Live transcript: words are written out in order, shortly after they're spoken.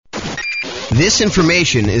This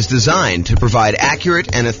information is designed to provide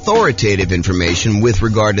accurate and authoritative information with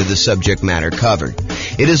regard to the subject matter covered.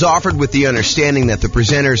 It is offered with the understanding that the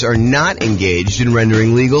presenters are not engaged in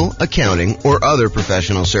rendering legal, accounting, or other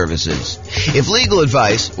professional services. If legal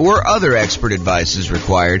advice or other expert advice is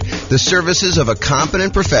required, the services of a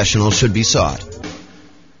competent professional should be sought.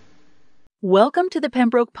 Welcome to the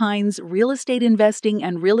Pembroke Pines Real Estate Investing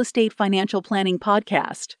and Real Estate Financial Planning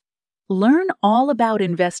Podcast. Learn all about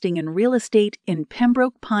investing in real estate in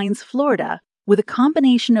Pembroke Pines, Florida, with a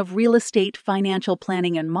combination of real estate financial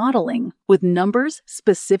planning and modeling with numbers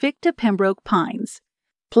specific to Pembroke Pines,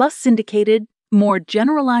 plus syndicated, more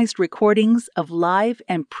generalized recordings of live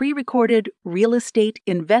and pre-recorded real estate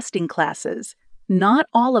investing classes, not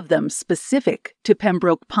all of them specific to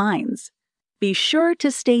Pembroke Pines. Be sure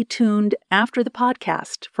to stay tuned after the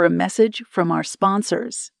podcast for a message from our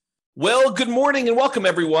sponsors. Well, good morning and welcome,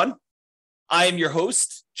 everyone. I am your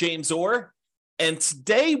host, James Orr, and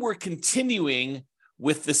today we're continuing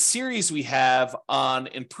with the series we have on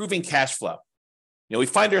improving cash flow. We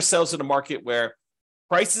find ourselves in a market where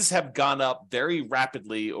prices have gone up very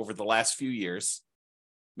rapidly over the last few years,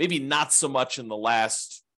 maybe not so much in the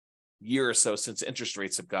last year or so since interest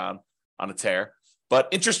rates have gone on a tear, but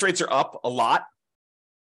interest rates are up a lot,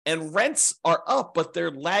 and rents are up, but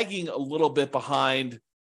they're lagging a little bit behind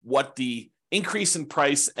what the increase in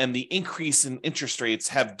price and the increase in interest rates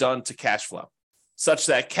have done to cash flow, such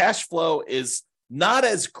that cash flow is not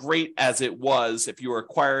as great as it was if you were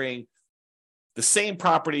acquiring the same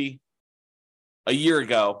property a year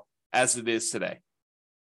ago as it is today.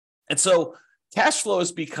 And so cash flow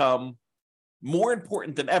has become more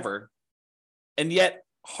important than ever, and yet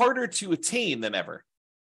harder to attain than ever.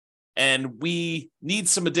 And we need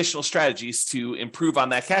some additional strategies to improve on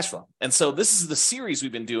that cash flow. And so this is the series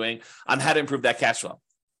we've been doing on how to improve that cash flow.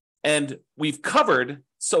 And we've covered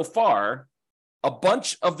so far a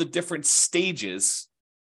bunch of the different stages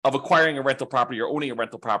of acquiring a rental property or owning a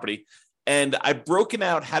rental property. And I've broken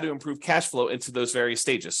out how to improve cash flow into those various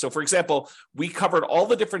stages. So for example, we covered all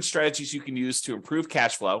the different strategies you can use to improve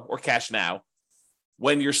cash flow or cash now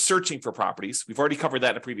when you're searching for properties. We've already covered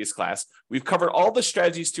that in a previous class. We've covered all the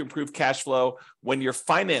strategies to improve cash flow when you're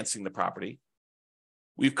financing the property.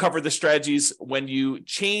 We've covered the strategies when you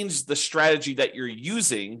change the strategy that you're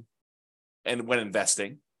using and when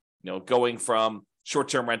investing, going from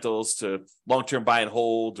short-term rentals to long-term buy and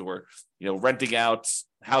hold, or, renting out,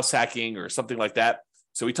 house hacking, or something like that.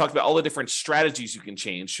 So we talked about all the different strategies you can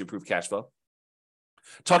change to improve cash flow.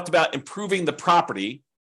 Talked about improving the property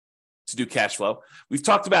to do cash flow. We've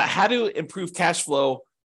talked about how to improve cash flow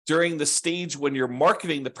during the stage when you're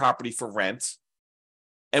marketing the property for rent.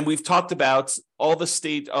 And we've talked about all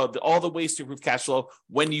the ways to improve cash flow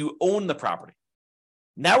when you own the property.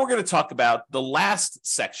 Now we're going to talk about the last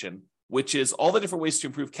section, which is all the different ways to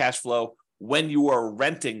improve cash flow when you are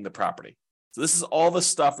renting the property. So this is all the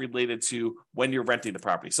stuff related to when you're renting the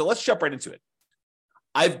property. So let's jump right into it.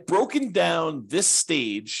 I've broken down this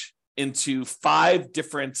stage into 5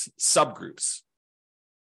 different subgroups.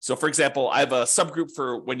 So for example, I have a subgroup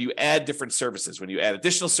for when you add different services, when you add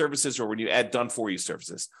additional services, or when you add done for you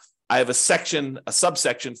services. I have a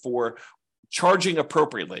subsection for charging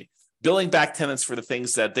appropriately, billing back tenants for the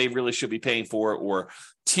things that they really should be paying for, or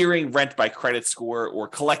tiering rent by credit score, or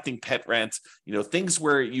collecting pet rent, things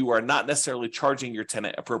where you are not necessarily charging your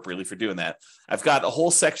tenant appropriately for doing that. I've got a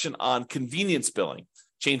whole section on convenience billing,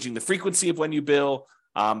 changing the frequency of when you bill,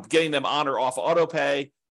 getting them on or off auto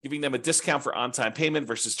pay, giving them a discount for on-time payment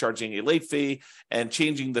versus charging a late fee, and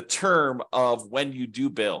changing the term of when you do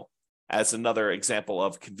bill as another example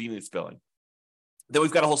of convenience billing. Then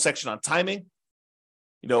we've got a whole section on timing,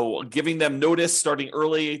 giving them notice starting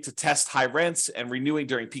early to test high rents and renewing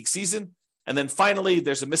during peak season. And then finally,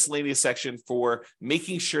 there's a miscellaneous section for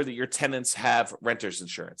making sure that your tenants have renter's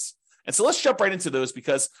insurance. And so let's jump right into those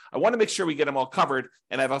because I want to make sure we get them all covered,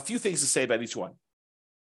 and I have a few things to say about each one.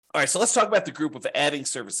 All right, so let's talk about the group of adding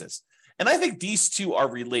services. And I think these two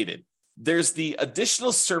are related. There's the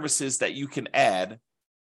additional services that you can add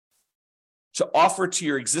to offer to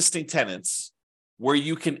your existing tenants where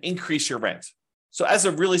you can increase your rent. So as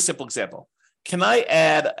a really simple example, can I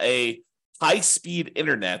add a high-speed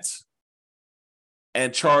internet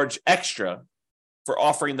and charge extra for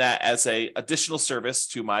offering that as an additional service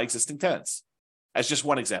to my existing tenants? As just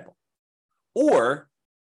one example. Or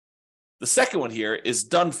the second one here is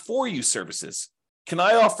done for you services. Can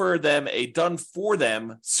I offer them a done for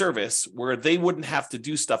them service where they wouldn't have to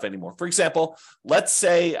do stuff anymore? For example, let's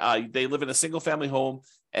say they live in a single family home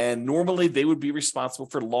and normally they would be responsible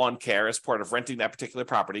for lawn care as part of renting that particular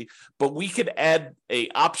property, but we could add a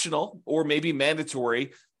optional or maybe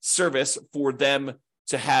mandatory service for them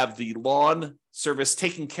to have the lawn service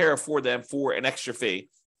taken care of for them for an extra fee.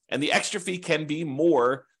 And the extra fee can be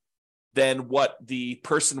more than what the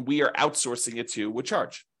person we are outsourcing it to would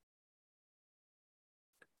charge.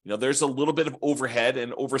 There's a little bit of overhead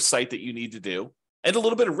and oversight that you need to do, and a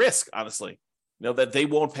little bit of risk, honestly, that they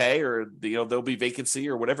won't pay, or there'll be vacancy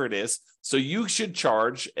or whatever it is. So you should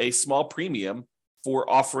charge a small premium for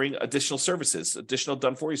offering additional services, additional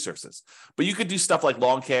done-for-you services. But you could do stuff like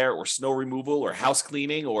lawn care or snow removal or house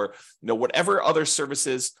cleaning or whatever other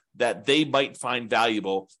services that they might find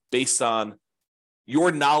valuable based on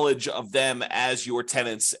your knowledge of them as your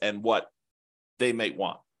tenants and what they might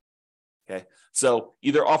want. Okay, so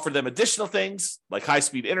either offer them additional things like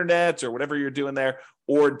high-speed internet or whatever you're doing there,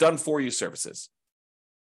 or done-for-you services.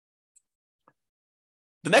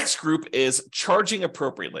 The next group is charging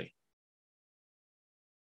appropriately.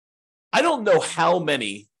 I don't know how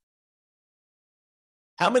many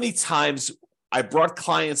times I brought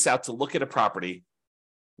clients out to look at a property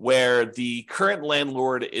where the current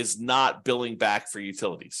landlord is not billing back for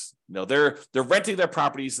utilities. They're renting their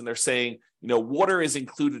properties and they're saying, water is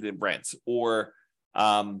included in rent, or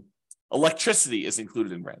electricity is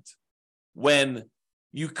included in rent, when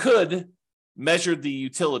you could measure the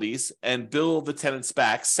utilities and bill the tenants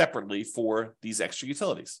back separately for these extra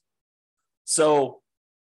utilities. So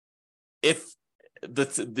if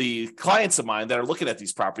the clients of mine that are looking at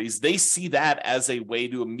these properties, they see that as a way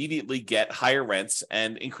to immediately get higher rents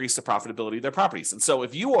and increase the profitability of their properties. And so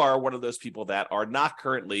if you are one of those people that are not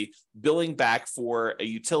currently billing back for a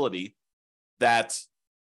utility that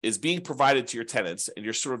is being provided to your tenants, and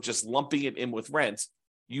you're sort of just lumping it in with rent,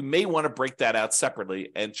 you may want to break that out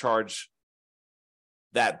separately and charge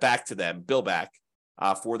that back to them, bill back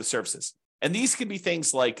for the services. And these can be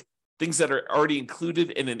things like things that are already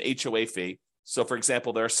included in an HOA fee. So, for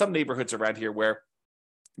example, there are some neighborhoods around here where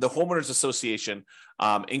the homeowners association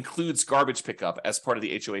includes garbage pickup as part of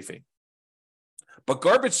the HOA fee. But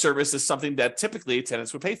garbage service is something that typically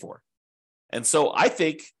tenants would pay for. And so I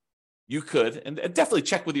think you could, and definitely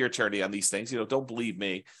check with your attorney on these things, don't believe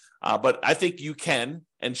me, but I think you can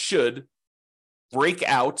and should break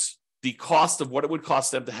out the cost of what it would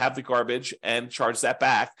cost them to have the garbage and charge that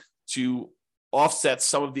back to offset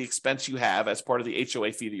some of the expense you have as part of the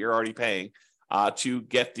HOA fee that you're already paying to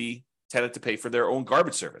get the tenant to pay for their own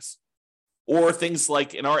garbage service. Or things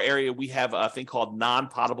like in our area, we have a thing called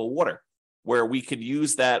non-potable water, where we can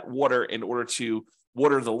use that water in order to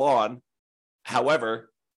water the lawn. However,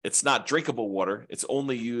 it's not drinkable water. It's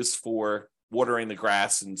only used for watering the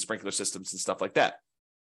grass and sprinkler systems and stuff like that.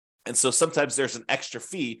 And so sometimes there's an extra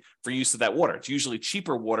fee for use of that water. It's usually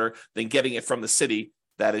cheaper water than getting it from the city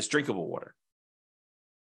that is drinkable water.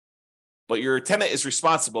 But your tenant is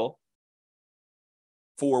responsible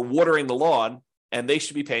for watering the lawn, and they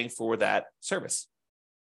should be paying for that service.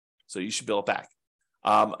 So you should bill it back.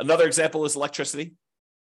 Another example is electricity.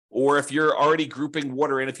 Or if you're already grouping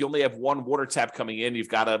water in, if you only have one water tap coming in, you've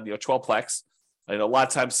got a 12-plex. I know a lot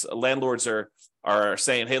of times landlords are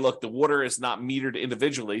saying, hey, look, the water is not metered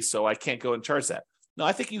individually, so I can't go and charge that. No,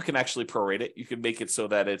 I think you can actually prorate it. You can make it so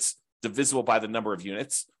that it's divisible by the number of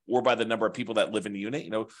units or by the number of people that live in the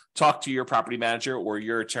unit. Talk to your property manager or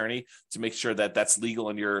your attorney to make sure that that's legal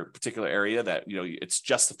in your particular area, that it's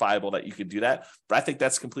justifiable that you can do that. But I think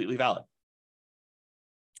that's completely valid.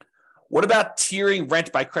 What about tiering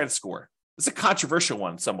rent by credit score? It's a controversial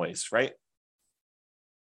one in some ways, right?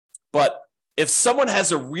 But if someone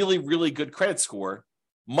has a really, really good credit score,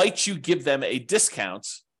 might you give them a discount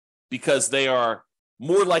because they are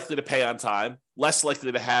more likely to pay on time, less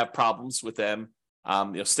likely to have problems with them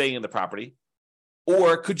staying in the property?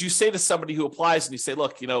 Or could you say to somebody who applies and you say,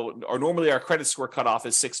 look, or normally our credit score cutoff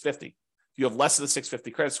is 650. If you have less than a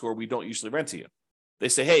 650 credit score, we don't usually rent to you. They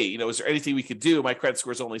say, hey, is there anything we could do? My credit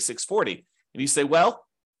score is only 640. And you say, well,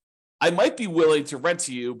 I might be willing to rent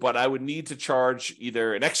to you, but I would need to charge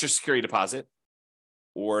either an extra security deposit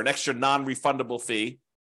or an extra non-refundable fee,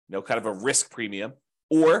 kind of a risk premium,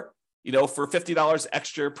 or for $50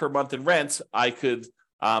 extra per month in rent, I could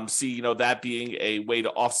see, that being a way to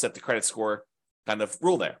offset the credit score kind of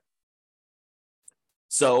rule there.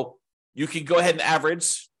 So you can go ahead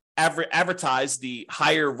and advertise the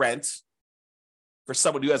higher rent for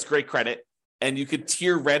someone who has great credit, and you could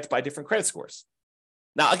tier rent by different credit scores.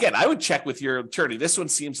 Now, again, I would check with your attorney. This one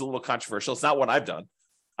seems a little controversial. It's not one I've done.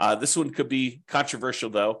 This one could be controversial,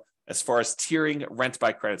 though, as far as tiering rent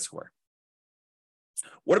by credit score.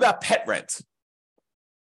 What about pet rent?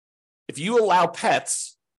 If you allow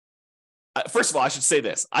pets, first of all, I should say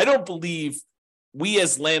this. I don't believe we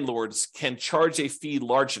as landlords can charge a fee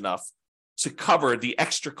large enough to cover the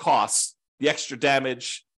extra costs, the extra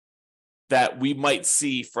damage, that we might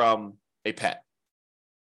see from a pet.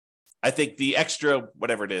 I think the extra,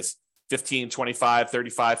 whatever it is, $15, $25,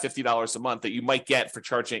 $35, $50 a month that you might get for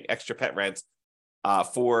charging extra pet rent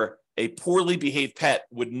for a poorly behaved pet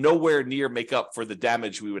would nowhere near make up for the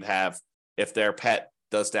damage we would have if their pet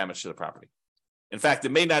does damage to the property. In fact,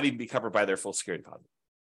 it may not even be covered by their full security deposit.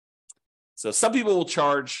 So some people will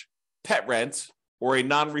charge pet rent or a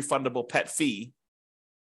non-refundable pet fee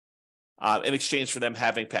in exchange for them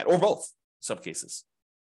having pet, or both in some cases.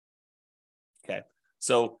 Okay,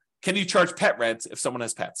 so can you charge pet rent if someone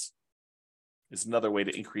has pets? Is another way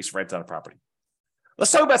to increase rent on a property.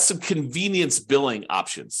 Let's talk about some convenience billing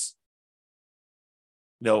options.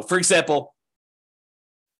 For example,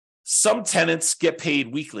 some tenants get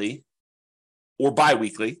paid weekly or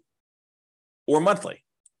biweekly or monthly.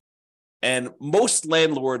 And most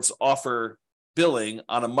landlords offer billing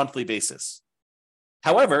on a monthly basis.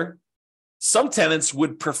 However, some tenants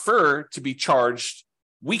would prefer to be charged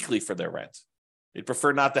weekly for their rent. They'd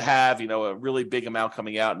prefer not to have, a really big amount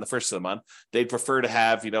coming out in the first of the month. They'd prefer to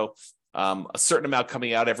have, a certain amount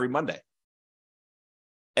coming out every Monday.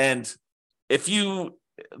 And if you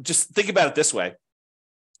just think about it this way,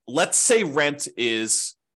 let's say rent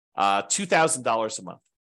is $2,000 a month.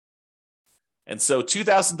 And so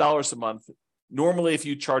 $2,000 a month, normally if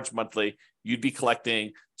you charge monthly, you'd be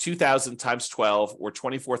collecting $2,000 times 12 or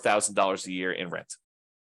 $24,000 a year in rent.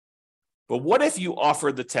 But what if you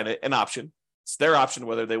offer the tenant an option? It's their option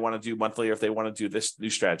whether they want to do monthly or if they want to do this new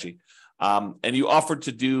strategy. And you offered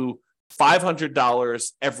to do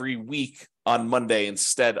 $500 every week on Monday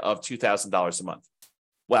instead of $2,000 a month.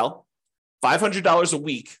 Well, $500 a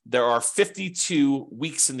week, there are 52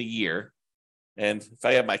 weeks in the year. And if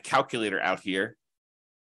I have my calculator out here,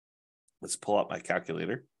 let's pull up my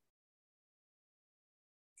calculator.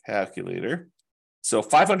 So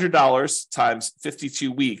 $500 times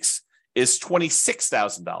 52 weeks is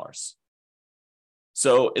 $26,000.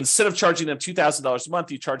 So instead of charging them $2,000 a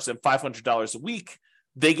month, you charge them $500 a week.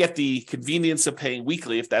 They get the convenience of paying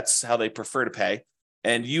weekly if that's how they prefer to pay.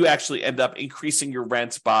 And you actually end up increasing your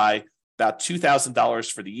rent by about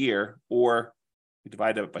 $2,000 for the year, or you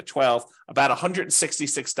divide it by 12, about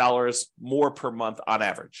 $166 more per month on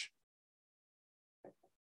average.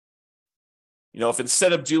 If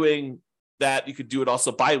instead of doing that, you could do it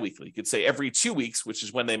also biweekly. You could say every 2 weeks, which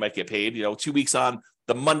is when they might get paid, 2 weeks on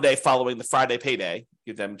the Monday following the Friday payday,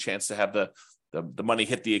 give them a chance to have the money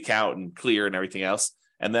hit the account and clear and everything else.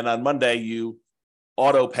 And then on Monday, you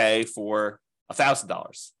auto pay for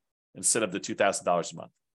 $1,000 instead of the $2,000 a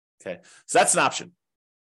month. Okay, so that's an option.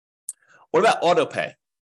 What about auto pay?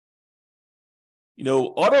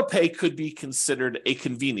 Auto pay could be considered a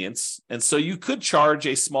convenience. And so you could charge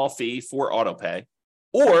a small fee for auto pay.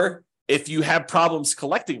 Or if you have problems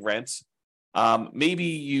collecting rent, maybe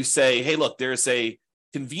you say, hey, look, there's a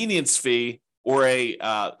convenience fee or a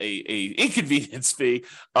inconvenience fee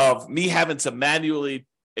of me having to manually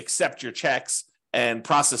accept your checks and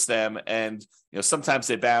process them. And sometimes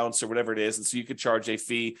they bounce or whatever it is. And so you could charge a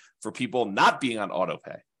fee for people not being on auto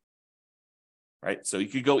pay. Right. So you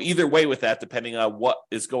could go either way with that, depending on what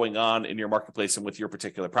is going on in your marketplace and with your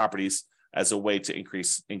particular properties as a way to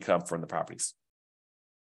increase income from the properties.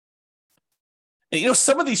 And,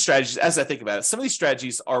 some of these strategies, as I think about it, some of these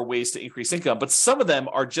strategies are ways to increase income, but some of them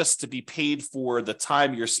are just to be paid for the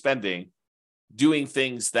time you're spending doing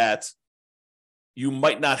things that you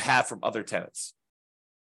might not have from other tenants.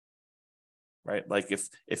 Right. Like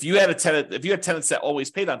if you had tenants that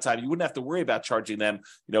always paid on time, you wouldn't have to worry about charging them,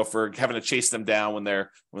 for having to chase them down when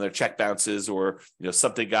their check bounces or,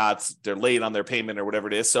 they're late on their payment or whatever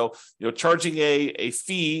it is. So, charging a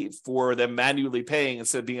fee for them manually paying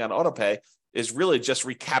instead of being on auto pay is really just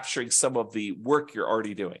recapturing some of the work you're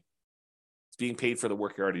already doing. It's being paid for the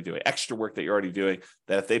work you're already doing, extra work that you're already doing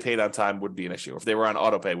that if they paid on time wouldn't be an issue. If they were on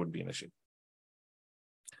auto pay, wouldn't be an issue.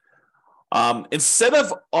 Instead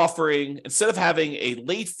of having a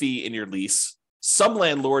late fee in your lease, some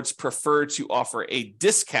landlords prefer to offer a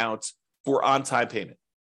discount for on-time payment.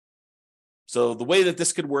 So the way that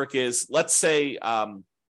this could work is, let's say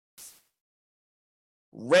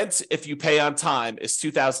rent, if you pay on time, is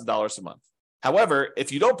 $2,000 a month. However,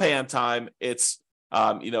 if you don't pay on time, it's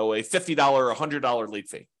a $50 or $100 late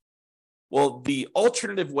fee. Well, the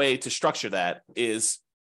alternative way to structure that is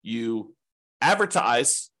you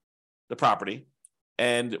advertise the property,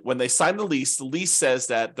 and when they sign the lease says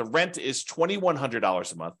that the rent is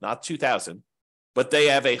 $2,100 a month, not $2,000, but they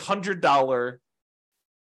have a $100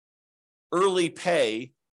 early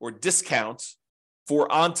pay or discount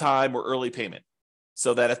for on-time or early payment.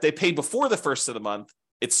 So that if they pay before the first of the month,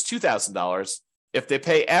 it's $2,000. If they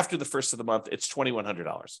pay after the first of the month, it's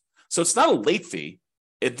 $2,100. So it's not a late fee.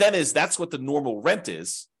 That's what the normal rent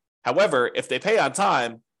is. However, if they pay on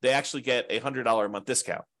time, they actually get a $100 a month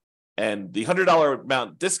discount. And the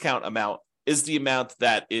 $100 discount amount is the amount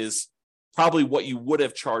that is probably what you would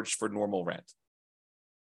have charged for normal rent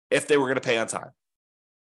if they were going to pay on time.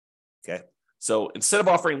 Okay. So instead of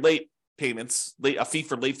offering late payments, a fee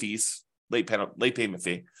for late fees, late payment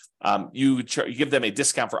fee, you give them a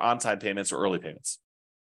discount for on-time payments or early payments.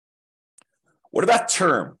 What about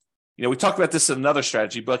term? We talked about this in another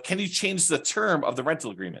strategy, but can you change the term of the rental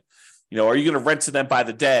agreement? Are you going to rent to them by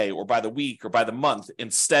the day or by the week or by the month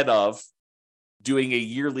instead of doing a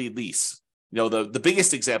yearly lease? The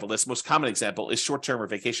biggest example, this most common example, is short-term or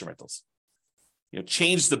vacation rentals.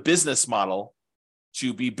 Change the business model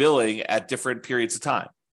to be billing at different periods of time.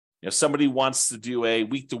 Somebody wants to do a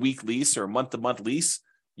week-to-week lease or a month-to-month lease,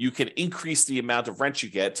 you can increase the amount of rent you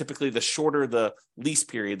get. Typically, the shorter the lease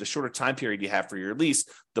period, the shorter time period you have for your lease,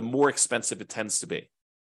 the more expensive it tends to be.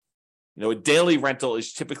 A daily rental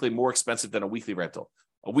is typically more expensive than a weekly rental.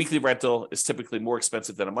 A weekly rental is typically more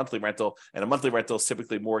expensive than a monthly rental, and a monthly rental is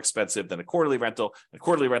typically more expensive than a quarterly rental. A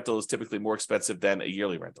quarterly rental is typically more expensive than a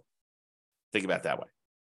yearly rental. Think about it that way.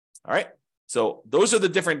 All right. So those are the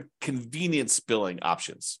different convenience billing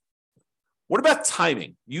options. What about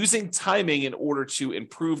timing? Using timing in order to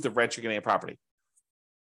improve the rent you're getting on property.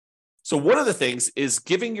 So one of the things is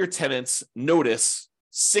giving your tenants notice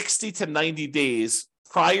 60 to 90 days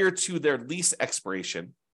prior to their lease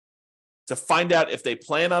expiration to find out if they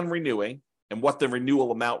plan on renewing and what the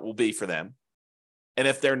renewal amount will be for them. And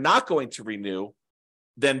if they're not going to renew,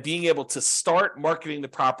 then being able to start marketing the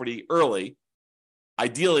property early,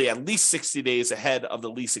 ideally at least 60 days ahead of the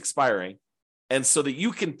lease expiring, and so that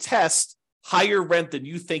you can test higher rent than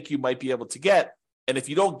you think you might be able to get. And if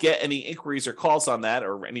you don't get any inquiries or calls on that,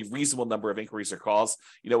 or any reasonable number of inquiries or calls,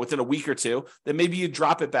 within a week or two, then maybe you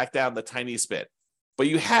drop it back down the tiniest bit. But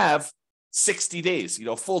you have 60 days,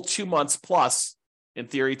 full 2 months plus, in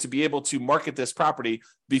theory, to be able to market this property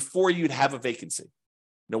before you'd have a vacancy.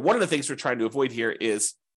 One of the things we're trying to avoid here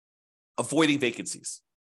is avoiding vacancies.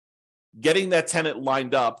 Getting that tenant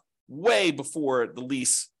lined up way before the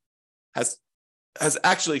lease has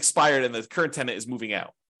actually expired and the current tenant is moving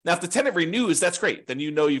out. Now, if the tenant renews, that's great. Then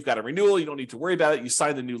you've got a renewal. You don't need to worry about it. You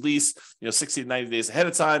sign the new lease, 60 to 90 days ahead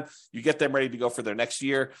of time. You get them ready to go for their next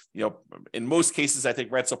year. In most cases, I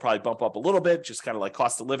think rents will probably bump up a little bit, just kind of like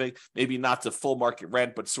cost of living, maybe not to full market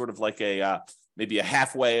rent, but sort of like maybe a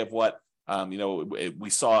halfway of what we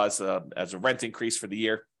saw as a rent increase for the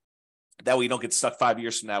year. That way you don't get stuck 5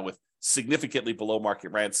 years from now with significantly below market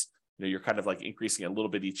rents. You're kind of like increasing a little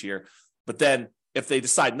bit each year. But then if they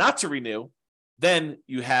decide not to renew, then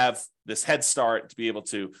you have this head start to be able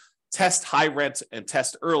to test high rent and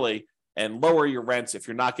test early and lower your rents if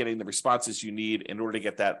you're not getting the responses you need in order to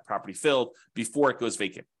get that property filled before it goes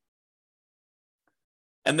vacant.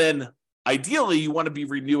 And then ideally, you want to be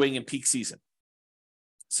renewing in peak season.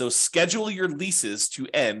 So schedule your leases to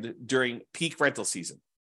end during peak rental season.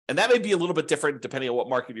 And that may be a little bit different depending on what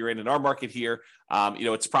market you're in. In our market here,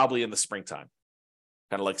 it's probably in the springtime,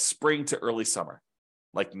 kind of like spring to early summer,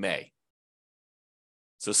 like May.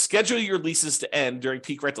 So schedule your leases to end during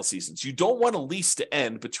peak rental seasons. You don't want a lease to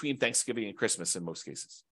end between Thanksgiving and Christmas in most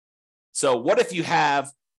cases. So what if you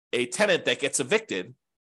have a tenant that gets evicted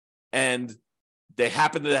and they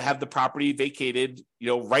happen to have the property vacated,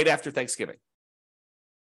 right after Thanksgiving?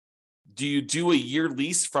 Do you do a year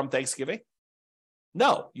lease from Thanksgiving?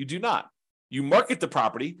 No, you do not. You market the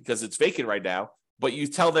property because it's vacant right now, but you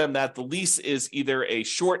tell them that the lease is either a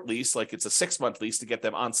short lease, like it's a 6-month lease to get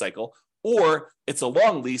them on cycle, or it's a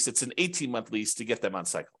long lease, it's an 18-month lease to get them on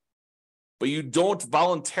cycle. But you don't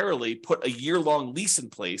voluntarily put a year-long lease in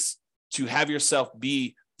place to have yourself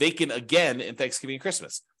be vacant again in Thanksgiving and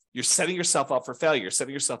Christmas. You're setting yourself up for failure,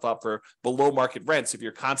 setting yourself up for below market rents if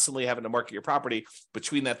you're constantly having to market your property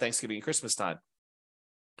between that Thanksgiving and Christmas time.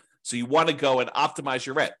 So you want to go and optimize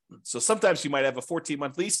your rent. So sometimes you might have a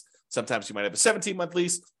 14-month lease. Sometimes you might have a 17-month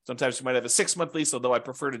lease. Sometimes you might have a 6-month lease, although I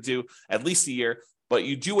prefer to do at least a year. But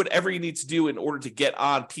you do whatever you need to do in order to get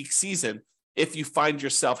on peak season if you find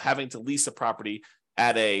yourself having to lease a property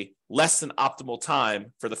at a less than optimal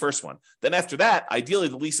time for the first one. Then after that, ideally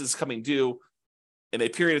the lease is coming due in a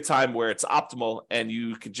period of time where it's optimal and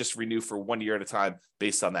you can just renew for 1 year at a time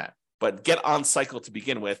based on that. But get on cycle to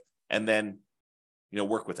begin with and then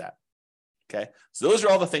work with that. Okay. So those are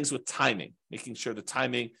all the things with timing, making sure the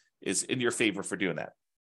timing is in your favor for doing that.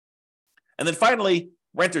 And then finally,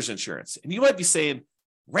 renter's insurance. And you might be saying,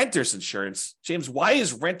 renter's insurance? James, why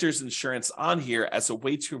is renter's insurance on here as a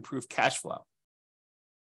way to improve cash flow?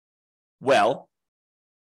 Well,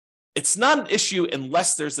 It's not an issue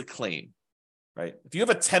unless there's a claim, right? If you have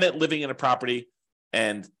a tenant living in a property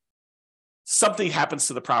and something happens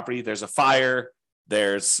to the property, there's a fire,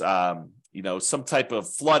 there's some type of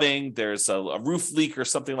flooding, there's a roof leak or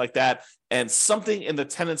something like that, and something in the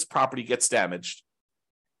tenant's property gets damaged,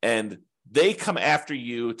 and they come after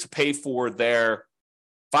you to pay for their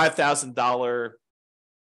 $5,000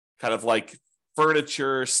 kind of like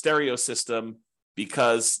furniture stereo system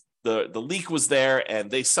because the leak was there and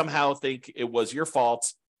they somehow think it was your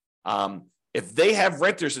fault. If they have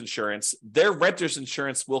renter's insurance, their renter's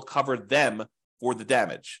insurance will cover them for the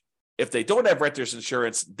damage. If they don't have renter's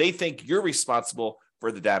insurance, they think you're responsible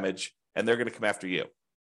for the damage and they're going to come after you.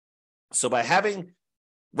 So by having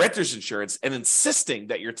renter's insurance and insisting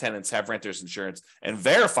that your tenants have renter's insurance and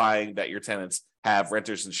verifying that your tenants have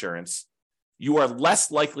renter's insurance, you are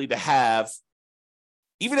less likely to have,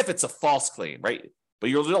 even if it's a false claim, right? But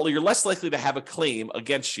you're less likely to have a claim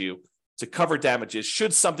against you to cover damages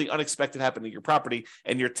should something unexpected happen to your property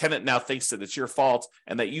and your tenant now thinks that it's your fault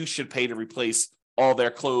and that you should pay to replace all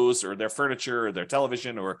their clothes or their furniture or their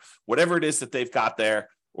television or whatever it is that they've got there.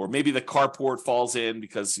 Or maybe the carport falls in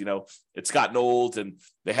because, it's gotten old and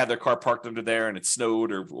they had their car parked under there and it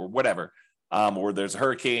snowed or whatever, or there's a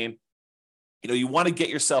hurricane. You want to get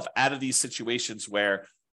yourself out of these situations where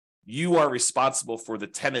you are responsible for the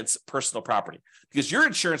tenant's personal property because your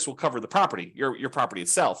insurance will cover the property, your property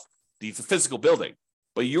itself, the physical building.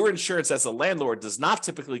 But your insurance as a landlord does not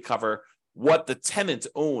typically cover what the tenant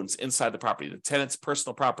owns inside the property, the tenant's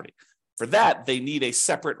personal property. For that, they need a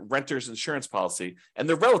separate renter's insurance policy, and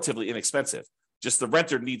they're relatively inexpensive. Just the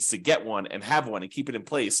renter needs to get one and have one and keep it in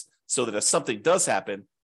place so that if something does happen,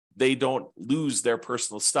 they don't lose their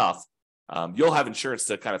personal stuff. You'll have insurance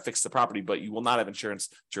to kind of fix the property, but you will not have insurance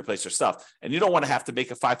to replace their stuff. And you don't want to have to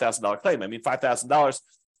make a $5,000 claim. I mean, $5,000,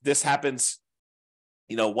 this happens,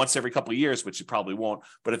 once every couple of years, which it probably won't.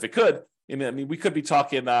 But if it could, we could be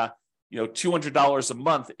talking, $200 a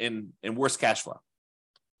month in worst cash flow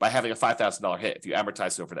by having a $5,000 hit if you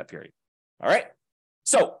amortize it over that period. All right.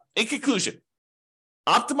 So in conclusion,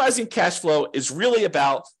 optimizing cash flow is really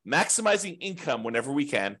about maximizing income whenever we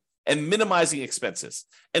can and minimizing expenses.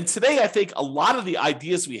 And today, I think a lot of the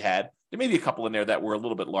ideas we had, there may be a couple in there that were a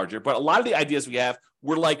little bit larger, but a lot of the ideas we have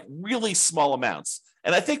were like really small amounts.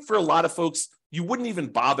 And I think for a lot of folks, you wouldn't even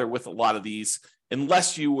bother with a lot of these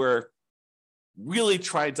unless you were really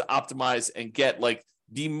trying to optimize and get like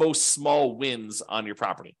the most small wins on your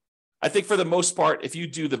property. I think for the most part, if you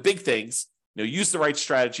do the big things, use the right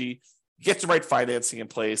strategy, get the right financing in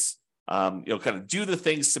place, kind of do the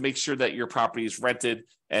things to make sure that your property is rented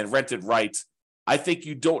and rented right. I think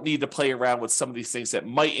you don't need to play around with some of these things that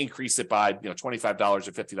might increase it by $25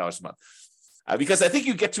 or $50 a month. Because I think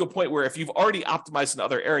you get to a point where if you've already optimized in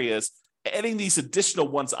other areas, adding these additional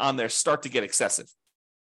ones on there start to get excessive.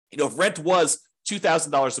 If rent was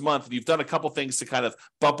 $2,000 a month, and you've done a couple things to kind of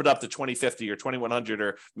bump it up to $2,050 or $2,100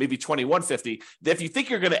 or maybe $2,150, then if you think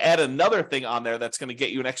you're going to add another thing on there that's going to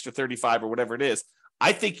get you an extra $35 or whatever it is,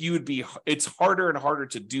 I think it's harder and harder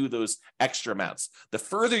to do those extra amounts. The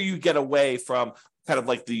further you get away from kind of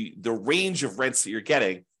like the range of rents that you're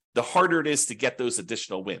getting, the harder it is to get those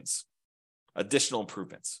additional wins, additional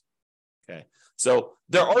improvements. Okay. So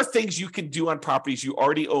there are things you can do on properties you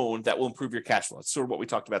already own that will improve your cash flow. It's sort of what we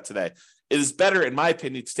talked about today. It is better, in my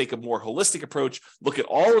opinion, to take a more holistic approach, look at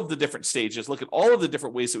all of the different stages, look at all of the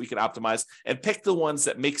different ways that we can optimize, and pick the ones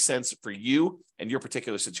that make sense for you and your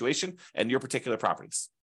particular situation and your particular properties.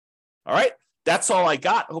 All right. That's all I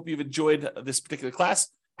got. I hope you've enjoyed this particular class.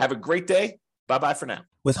 Have a great day. Bye-bye for now.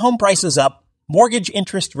 With home prices up, mortgage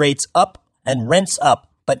interest rates up, and rents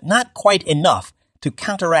up, but not quite enough to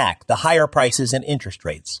counteract the higher prices and interest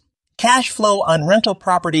rates. Cash flow on rental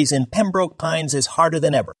properties in Pembroke Pines is harder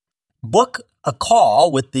than ever. Book a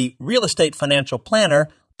call with the Real Estate Financial Planner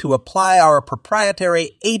to apply our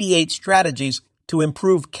proprietary 88 strategies to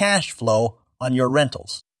improve cash flow on your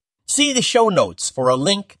rentals. See the show notes for a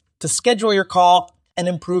link to schedule your call and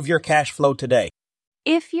improve your cash flow today.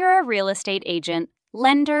 If you're a real estate agent,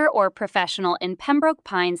 lender, or professional in Pembroke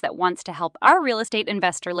Pines that wants to help our real estate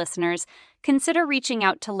investor listeners, consider reaching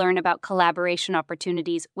out to learn about collaboration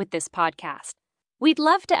opportunities with this podcast. We'd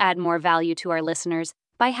love to add more value to our listeners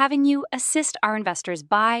by having you assist our investors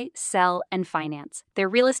buy, sell, and finance their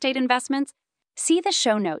real estate investments. See the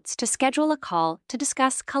show notes to schedule a call to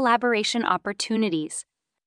discuss collaboration opportunities.